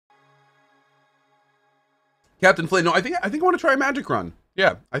Captain Flynn, no, I think I want to try a magic run.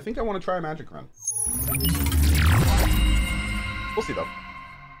 Yeah, I think I want to try a magic run. We'll see though.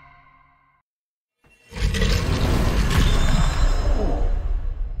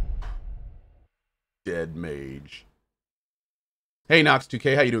 Dead mage. Hey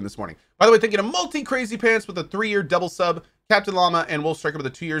Nox2K, how you doing this morning? By the way, thank you to Multi Crazy Pants with a 3-year double sub, Captain Llama and Wolf Striker with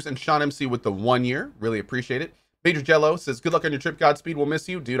the 2 years, and Sean MC with the 1 year. Really appreciate it. Major Jello says, good luck on your trip. Godspeed. We'll miss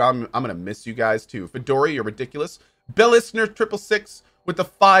you. Dude, I'm gonna miss you guys too. Fedora, you're ridiculous. Bell Listener 666 with the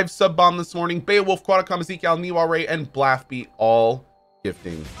 5 sub bomb this morning. Beowulf, Quadacom, Ezekiel, Niwa Ray, and Blaffbeat all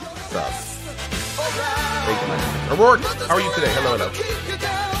gifting subs. Thank you, my friend. Aurora, how are you today? Hello, hello.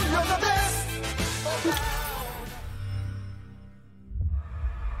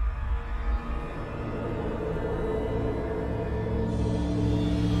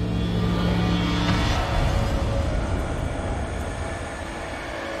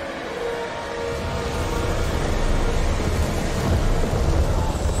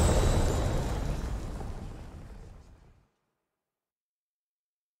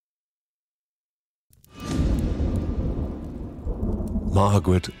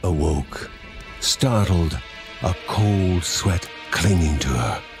 Margaret awoke, startled, a cold sweat clinging to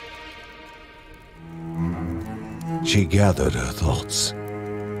her. She gathered her thoughts.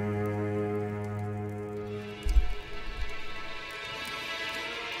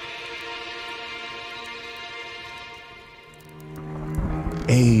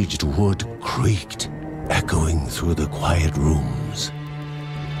 Aged wood creaked, echoing through the quiet rooms.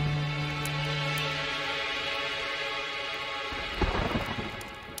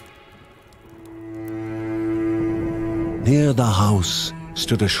 Near the house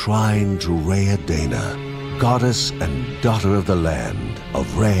stood a shrine to Rhea Dana, goddess and daughter of the land,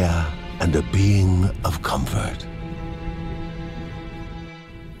 of Rhea and a being of comfort.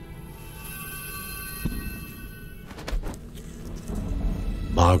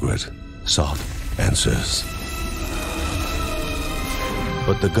 Margaret sought answers.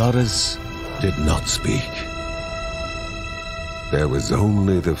 But the goddess did not speak. There was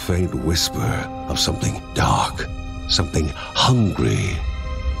only the faint whisper of something dark, something hungry.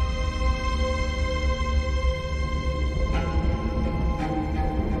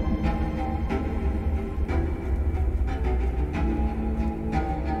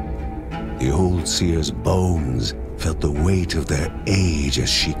 The old seer's bones felt the weight of their age as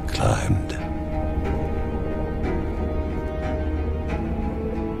she climbed.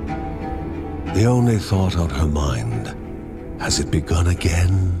 The only thought on her mind, has it begun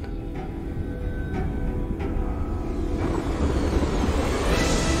again?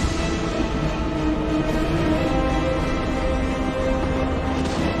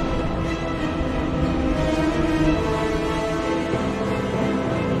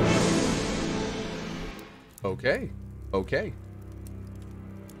 Okay.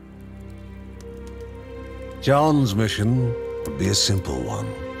 John's mission would be a simple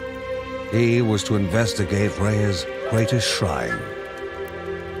one. He was to investigate Rhea's greatest shrine.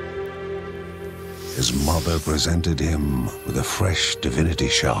 His mother presented him with a fresh divinity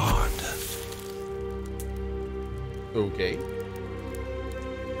shard. Okay.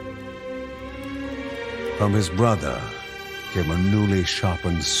 From his brother came a newly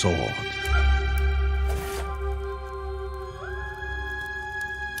sharpened sword.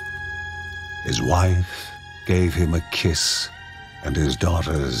 His wife gave him a kiss, and his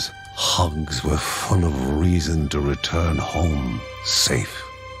daughter's hugs were full of reason to return home safe.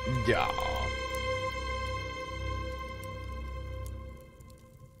 Yeah.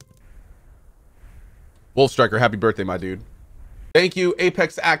 Wolf Striker, happy birthday, my dude. Thank you,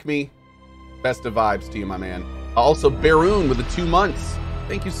 Apex Acme. Best of vibes to you, my man. Also, Baroon with the 2 months.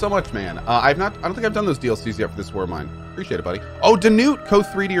 Thank you so much, man. I don't think I've done those DLCs yet for this War of Mine. Appreciate it, buddy. Oh, Danute,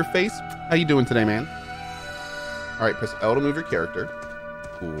 Co3 to your face. How you doing today, man? All right, press L to move your character.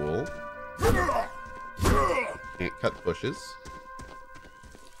 Cool. Can't cut bushes.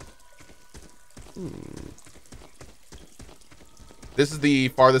 This is the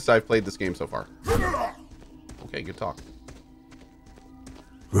farthest I've played this game so far. Okay, good talk.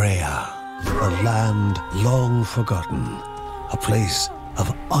 Rhea, a land long forgotten, a place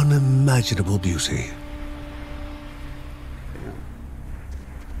of unimaginable beauty. Damn.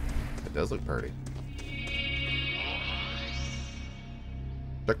 It does look pretty.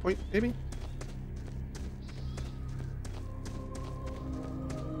 Checkpoint, maybe?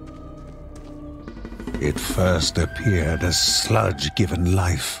 It first appeared as sludge given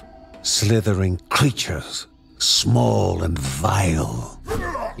life, slithering creatures, small and vile.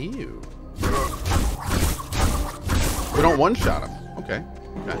 Ew. We don't one-shot him. Okay.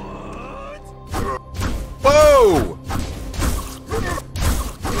 Okay. Whoa! Whoa!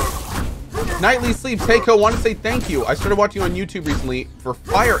 Nightly Sleeps. Hey, Co, want to say thank you. I started watching on YouTube recently for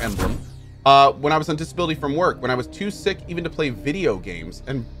Fire Emblem when I was on disability from work, when I was too sick even to play video games,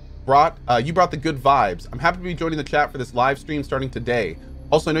 and you brought the good vibes. I'm happy to be joining the chat for this live stream starting today.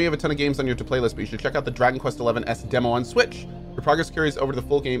 Also, I know you have a ton of games on your to playlist, but you should check out the Dragon Quest XI S demo on Switch. Your progress carries over to the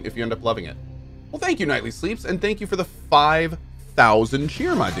full game if you end up loving it. Well, thank you, Nightly Sleeps, and thank you for the 5,000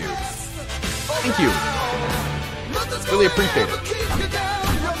 cheer, my dude. Thank you. Really appreciate it.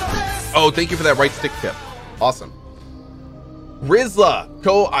 Oh, thank you for that right stick tip. Awesome. Rizla.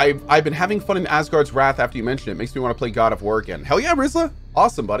 Co, I've been having fun in Asgard's Wrath after you mentioned it. Makes me want to play God of War again. Hell yeah, Rizla.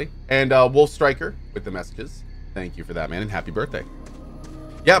 Awesome, buddy. And Wolf Striker with the messages. Thank you for that, man, and happy birthday.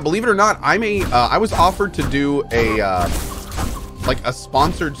 Yeah, believe it or not, I was offered to do a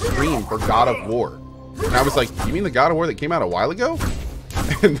sponsored stream for God of War. And I was like, you mean the God of War that came out a while ago?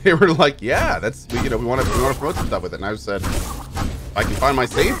 And they were like, yeah, we want to promote some stuff with it. And I said, if I can find my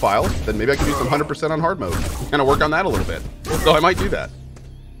save file, then maybe I can do some 100% on hard mode. Kind of work on that a little bit. So I might do that.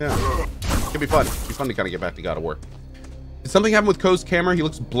 Yeah. It'd be fun. It'd be fun to kind of get back to God of War. Did something happen with Co's camera? He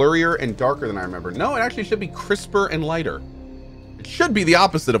looks blurrier and darker than I remember. No, it actually should be crisper and lighter. It should be the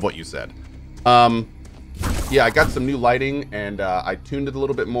opposite of what you said. Yeah, I got some new lighting and I tuned it a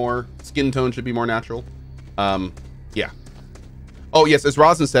little bit more. Skin tone should be more natural. Yeah. Oh, yes, as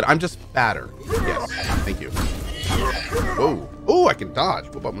Rosin said, I'm just fatter. Yes, thank you. Whoa. Oh, I can dodge.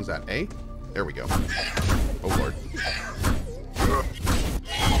 What button was that? A? There we go. Oh, Lord.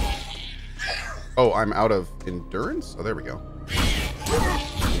 Oh, I'm out of endurance? Oh, there we go.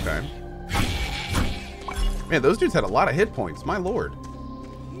 Okay. Man, those dudes had a lot of hit points. My Lord.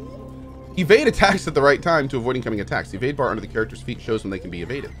 Evade attacks at the right time to avoid incoming attacks. The evade bar under the character's feet shows when they can be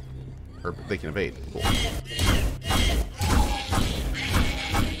evaded. Or they can evade. Cool.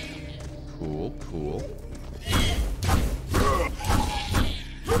 Cool, cool.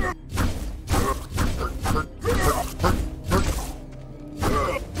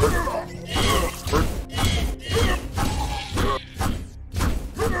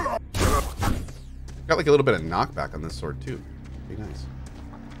 Got like a little bit of knockback on this sword too. Pretty nice.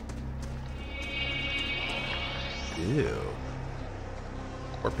 Ew.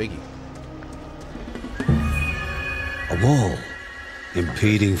 Poor piggy. A wall,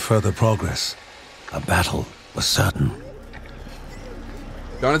 impeding further progress. A battle was certain.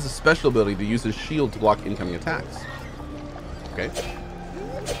 John has a special ability to use his shield to block incoming attacks. Okay.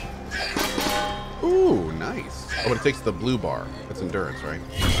 Ooh, nice. Oh, but it takes the blue bar. That's endurance, right?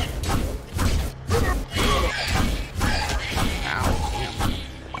 Ow. Damn.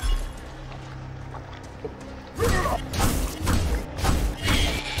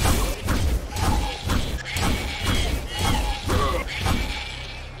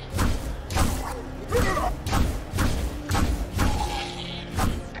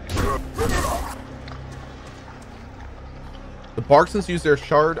 The Barksons use their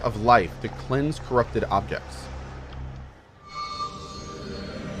shard of life to cleanse corrupted objects.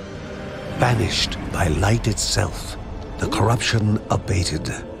 Banished by light itself, the corruption abated,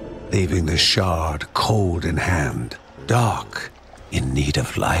 leaving the shard cold in hand, dark, in need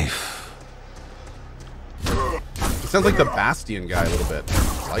of life. It sounds like the Bastion guy a little bit.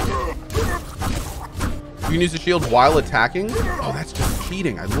 I like it. You can use the shield while attacking? Oh, that's just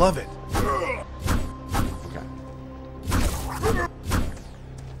cheating. I love it.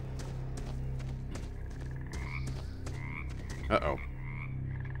 Uh-oh.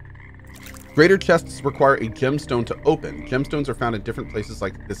 Greater chests require a gemstone to open. Gemstones are found in different places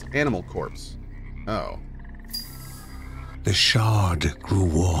like this animal corpse. Oh. The shard grew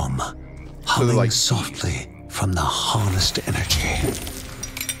warm, humming like softly from the harnessed energy.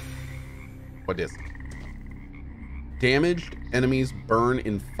 What is it? Damaged enemies burn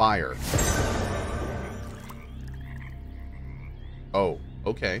in fire. Oh,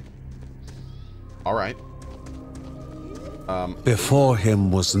 okay. All right. Before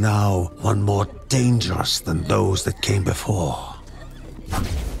him was now one more dangerous than those that came before.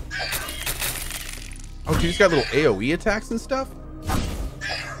 Oh, dude, he's got little AoE attacks and stuff?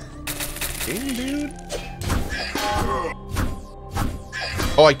 Damn, dude.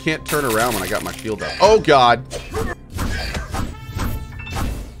 Oh, I can't turn around when I got my shield up. Oh, God.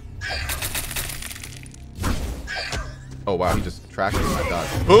 Oh, wow, he just tracked me in my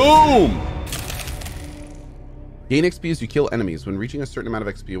dodge. Boom! Gain XP as you kill enemies. When reaching a certain amount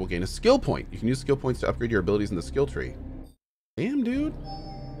of XP, you will gain a skill point. You can use skill points to upgrade your abilities in the skill tree. Damn, dude.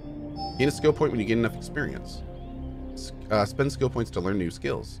 Gain a skill point when you gain enough experience. Spend skill points to learn new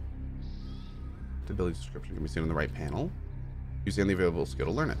skills. The ability description can be seen on the right panel. Use any available skill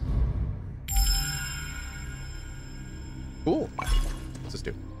to learn it. Cool. What's this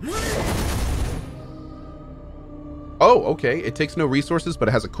do? Oh, okay. It takes no resources, but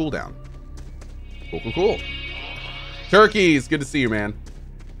it has a cooldown. Cool. Turkeys! Good to see you, man.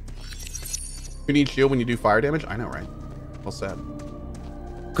 You need shield when you do fire damage? I know, right? Well said.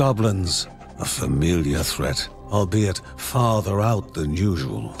 Goblins, a familiar threat, albeit farther out than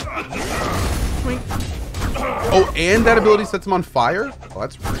usual. Oh, and that ability sets him on fire? Oh,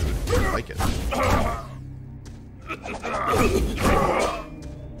 that's rude. I like it.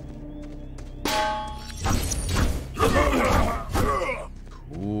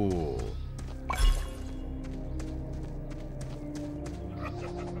 Cool.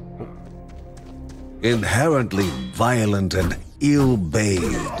 Inherently violent and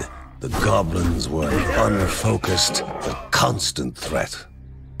ill-bathed, the goblins were an unfocused but constant threat.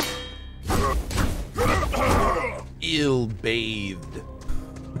 Ill-bathed.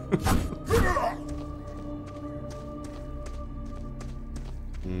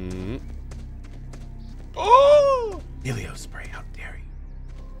 Oh! Helio spray, how dare you?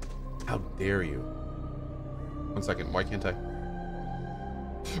 How dare you? 1 second, why can't I?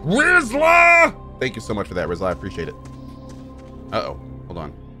 Rizla! Thank you so much for that, Rizla. I appreciate it. Uh-oh. Hold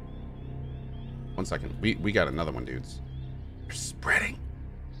on. 1 second. We got another one, dudes. They're spreading.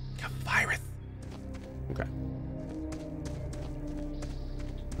 Like a virus. Okay.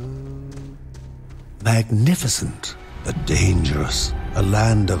 Magnificent, but dangerous. A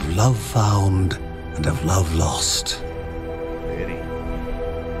land of love found and of love lost. Pretty.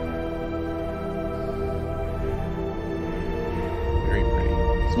 Very pretty.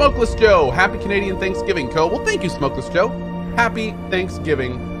 Smokeless Joe, happy Canadian Thanksgiving, Co. Well, thank you, Smokeless Joe. Happy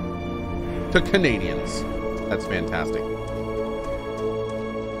Thanksgiving to Canadians. That's fantastic.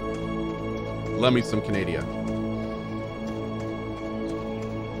 Love me some Canada.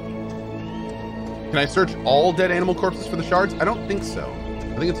 Can I search all dead animal corpses for the shards? I don't think so.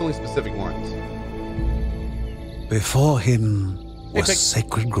 I think it's only specific ones. Before him was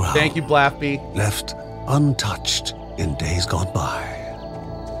sacred ground. Thank you, Blaffy. Left untouched in days gone by.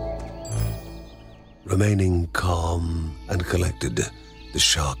 Remaining calm and collected, the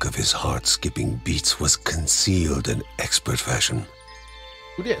shock of his heart-skipping beats was concealed in expert fashion.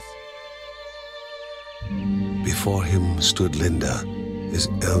 Who dis? Before him stood Linda, his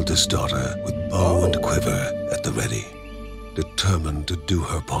eldest daughter, with bow and quiver at the ready, determined to do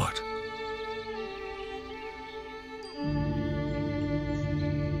her part.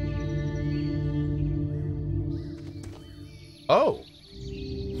 Oh.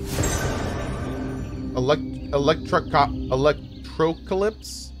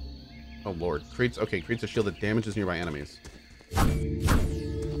 Electrocalypse? Oh lord. Creates a shield that damages nearby enemies.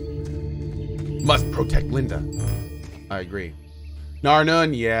 Must protect Linda. I agree.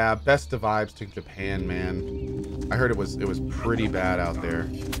 Narnun, yeah, best of vibes to Japan, man. I heard it was pretty bad out there.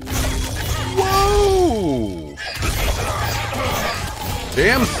 Whoa!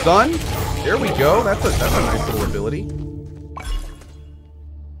 Damn, son. There we go. That's a nice little ability.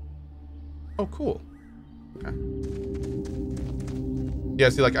 Oh, cool. Okay. Yeah,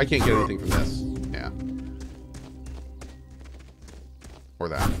 see, like, I can't get anything from this. Yeah. Or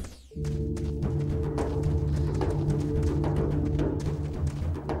that.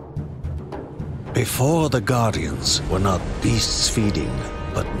 Before the Guardians were not beasts feeding,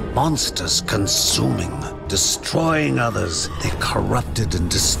 but monsters consuming, destroying others. They corrupted and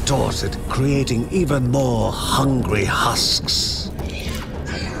distorted, creating even more hungry husks.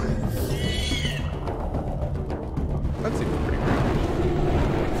 That seems pretty great.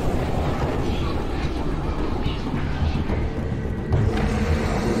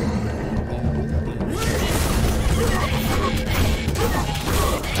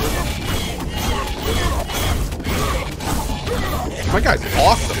 My guy's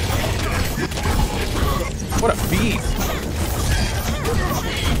awesome. What a beast.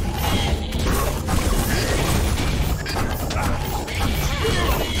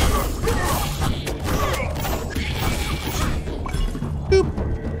 Boop.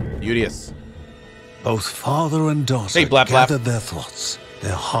 Beauteous. Both father and daughter Hey, Blap, Blap. gathered their thoughts,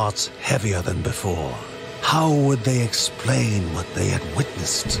 their hearts heavier than before. How would they explain what they had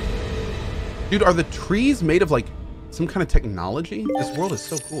witnessed? Dude, are the trees made of like some kind of technology? This world is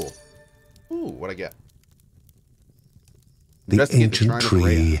so cool. Ooh, what'd I get? The Investigate ancient Shrine of tree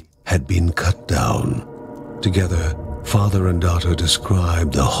Rhea. had been cut down. Together, father and daughter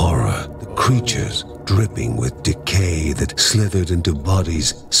described the horror, the creatures dripping with decay that slithered into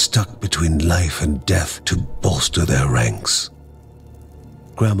bodies stuck between life and death to bolster their ranks.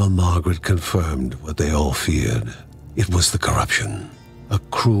 Grandma Margaret confirmed what they all feared. It was the corruption, a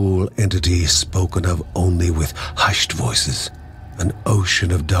cruel entity spoken of only with hushed voices, an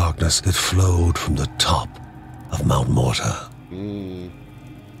ocean of darkness that flowed from the top of Mount Morta. And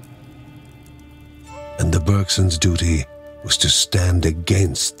the Bergsons' duty was to stand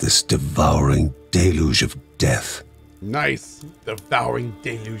against this devouring deluge of death. Nice. Devouring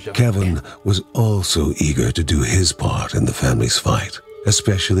deluge of Kevin was also eager to do his part in the family's fight,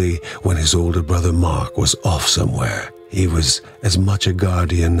 especially when his older brother Mark was off somewhere. He was as much a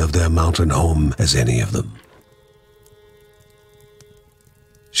guardian of their mountain home as any of them.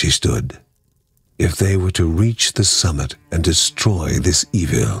 She stood. If they were to reach the summit and destroy this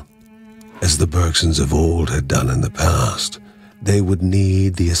evil, as the Bergsons of old had done in the past, they would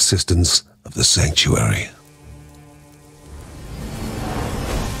need the assistance of the sanctuary.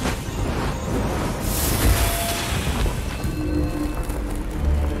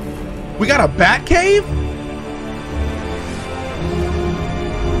 We got a bat cave?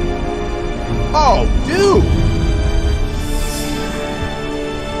 Oh, dude!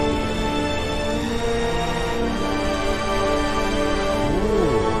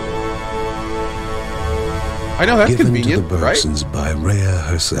 I know, that's Given convenient, to the right? Bergsons by Rhea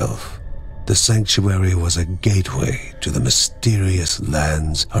herself, the sanctuary was a gateway to the mysterious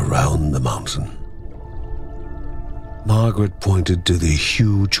lands around the mountain. Margaret pointed to the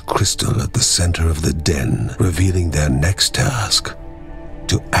huge crystal at the center of the den, revealing their next task: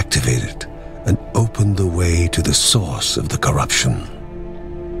 to activate it and open the way to the source of the corruption.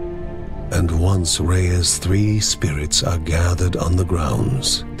 And once Rhea's 3 spirits are gathered on the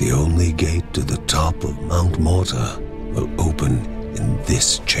grounds, the only gate to the top of Mount Morta will open in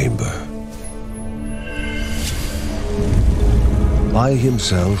this chamber. By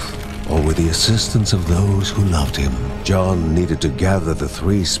himself, or with the assistance of those who loved him, John needed to gather the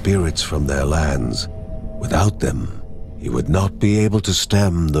 3 spirits from their lands. Without them, he would not be able to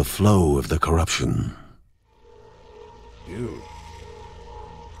stem the flow of the corruption. Dude.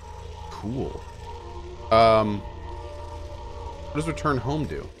 Cool. What does return home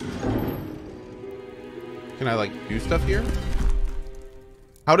do? Can I, like, do stuff here?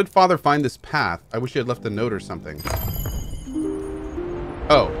 How did Father find this path? I wish he had left a note or something.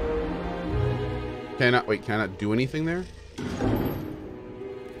 Oh. Can I not do anything there? Can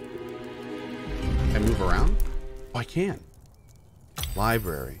I move around? Oh, I can.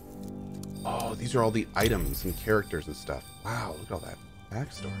 Library. Oh, these are all the items and characters and stuff. Wow, look at all that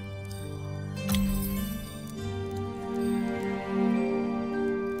backstory.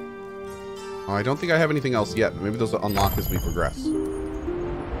 Oh, I don't think I have anything else yet, but maybe those will unlock as we progress.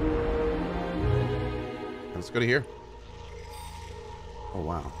 Let's go to here. Oh,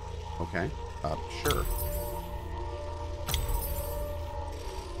 wow. Okay. Sure.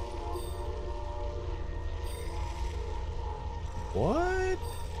 What?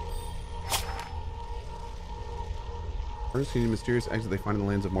 First, you need a mysterious exit they find in the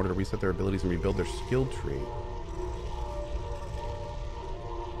lands of Morta to reset their abilities and rebuild their skill tree.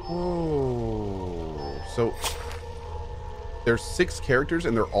 Oh, so there's 6 characters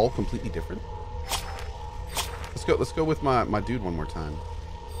and they're all completely different. Let's go with my dude one more time.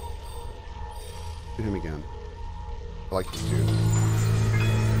 Do him again. I like this dude.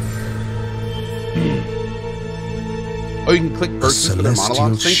 Oh, you can click bursts for their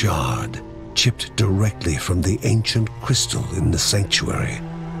monologues. Shard chipped directly from the ancient crystal in the sanctuary.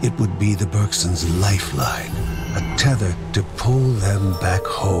 It would be the Bergsons' lifeline, a tether to pull them back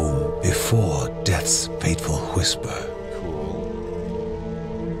home before death's fateful whisper. Cool.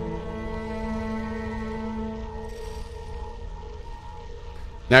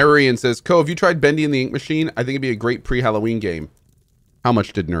 Narian says, "Co, have you tried Bendy and the Ink Machine? I think it'd be a great pre-Halloween game." How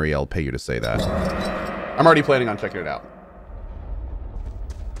much did Nuriel pay you to say that? I'm already planning on checking it out.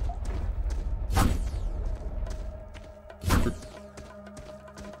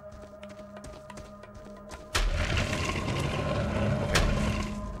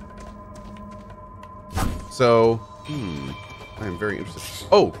 So, I am very interested.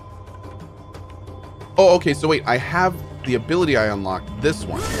 Oh, okay. So wait, I have the ability I unlocked this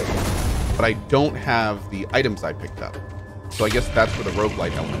one, but I don't have the items I picked up. So I guess that's where the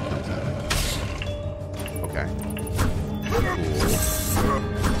roguelite element comes in. Okay. Cool.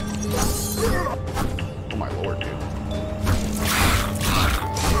 Oh my lord, dude.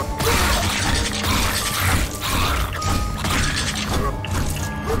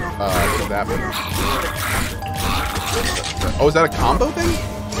 What does that mean? Oh, is that a combo thing?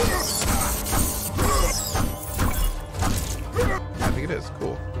 Yeah, I think it is.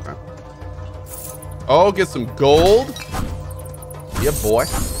 Cool. Okay. Oh, get some gold. Yeah, boy.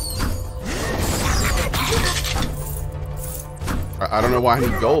 I don't know why I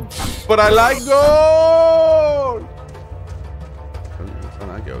need gold, but I like gold. That's how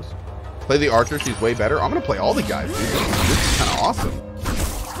that goes. Play the archer. She's way better. I'm gonna play all the guys. Dude. This is kind of awesome.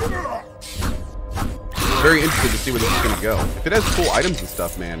 Very interested to see where this is gonna go. If it has cool items and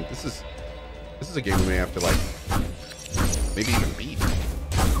stuff, man, this is a game we may have to like maybe even beat.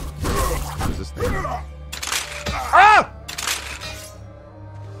 What is this thing? Ah!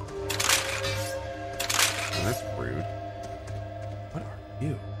 Oh, that's rude. What are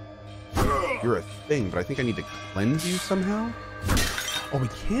you? You're a thing, but I think I need to cleanse you somehow. Oh, we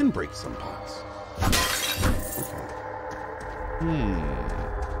can break some pots. Okay.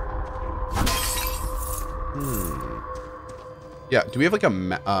 Yeah, do we have like a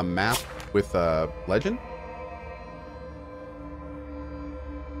map with legend?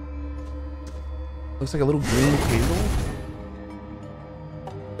 Looks like a little green candle.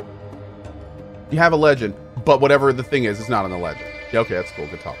 You have a legend, but whatever the thing is not on the legend. Yeah, okay, that's cool.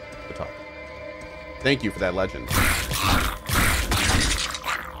 Good talk. Good talk. Thank you for that legend.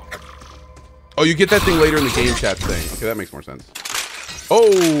 Oh, you get that thing later in the game chat thing. Okay, that makes more sense.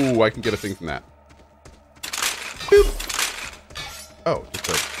 Oh, I can get a thing from that. Boop. Oh, just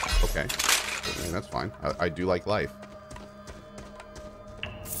like, okay. That's fine. I do like life.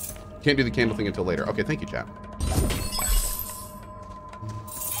 Can't do the candle thing until later. Okay, thank you, chat.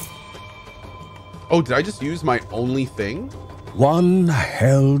 Oh, did I just use my only thing? One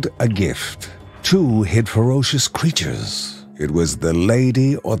held a gift. Two hid ferocious creatures. It was the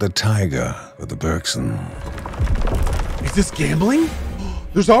lady or the tiger for the Bergson. Is this gambling?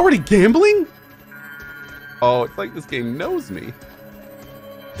 There's already gambling? Oh, it's like this game knows me.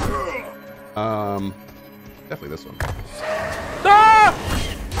 Definitely this one. Ah!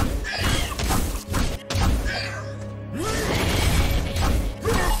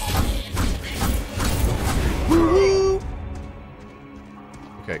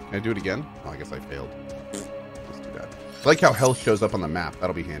 Okay, can I do it again? Oh, I guess I failed. That's too bad. I like how health shows up on the map.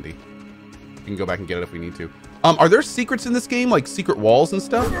 That'll be handy. We can go back and get it if we need to. Are there secrets in this game? Like secret walls and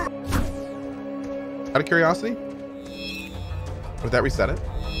stuff? Out of curiosity? Would that reset it?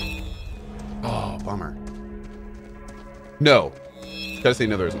 Oh, bummer. No. Gotta say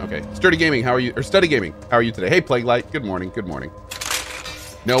no, there isn't. Okay. Sturdy Gaming, how are you? Or Study Gaming, how are you today? Hey, Plague Light, good morning. Good morning.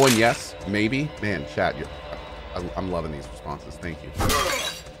 No and yes, maybe. Man, chat, I'm loving these responses. Thank you.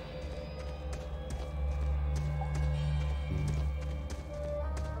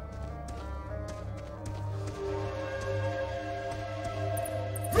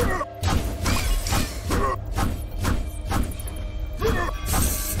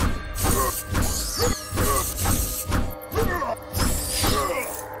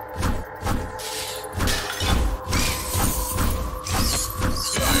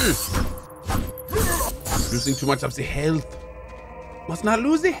 Losing too much of the health. Must not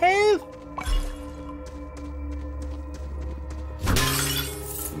lose the health.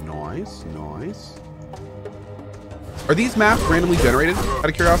 Nice, nice. Are these maps randomly generated? Out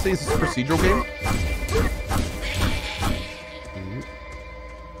of curiosity, is this a procedural game?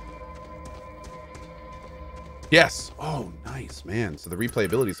 Yes. Oh, nice, man. So the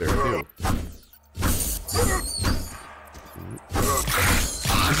replayability's there too.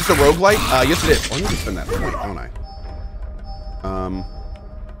 Is this a roguelite? Yes, it is. Oh, I need to spend that point, don't I?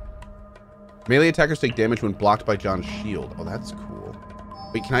 Melee attackers take damage when blocked by John's shield. Oh, that's cool.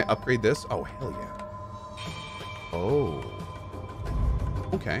 Wait, can I upgrade this? Oh, hell yeah. Oh.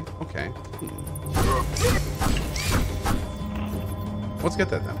 Okay, okay. Let's get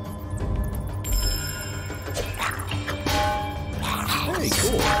that then. Hey,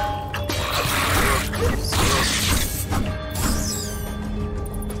 cool.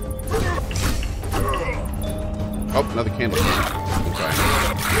 Oh, another candle. Okay.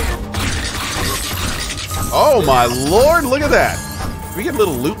 Oh my lord, look at that. Can we get a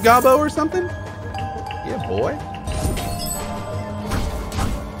little loot gobbo or something? Yeah, boy.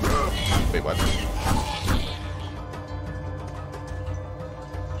 Wait, what?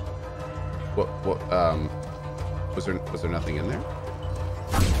 What, was there nothing in there?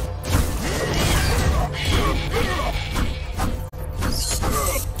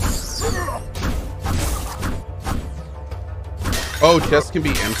 Oh, chests can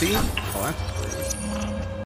be empty?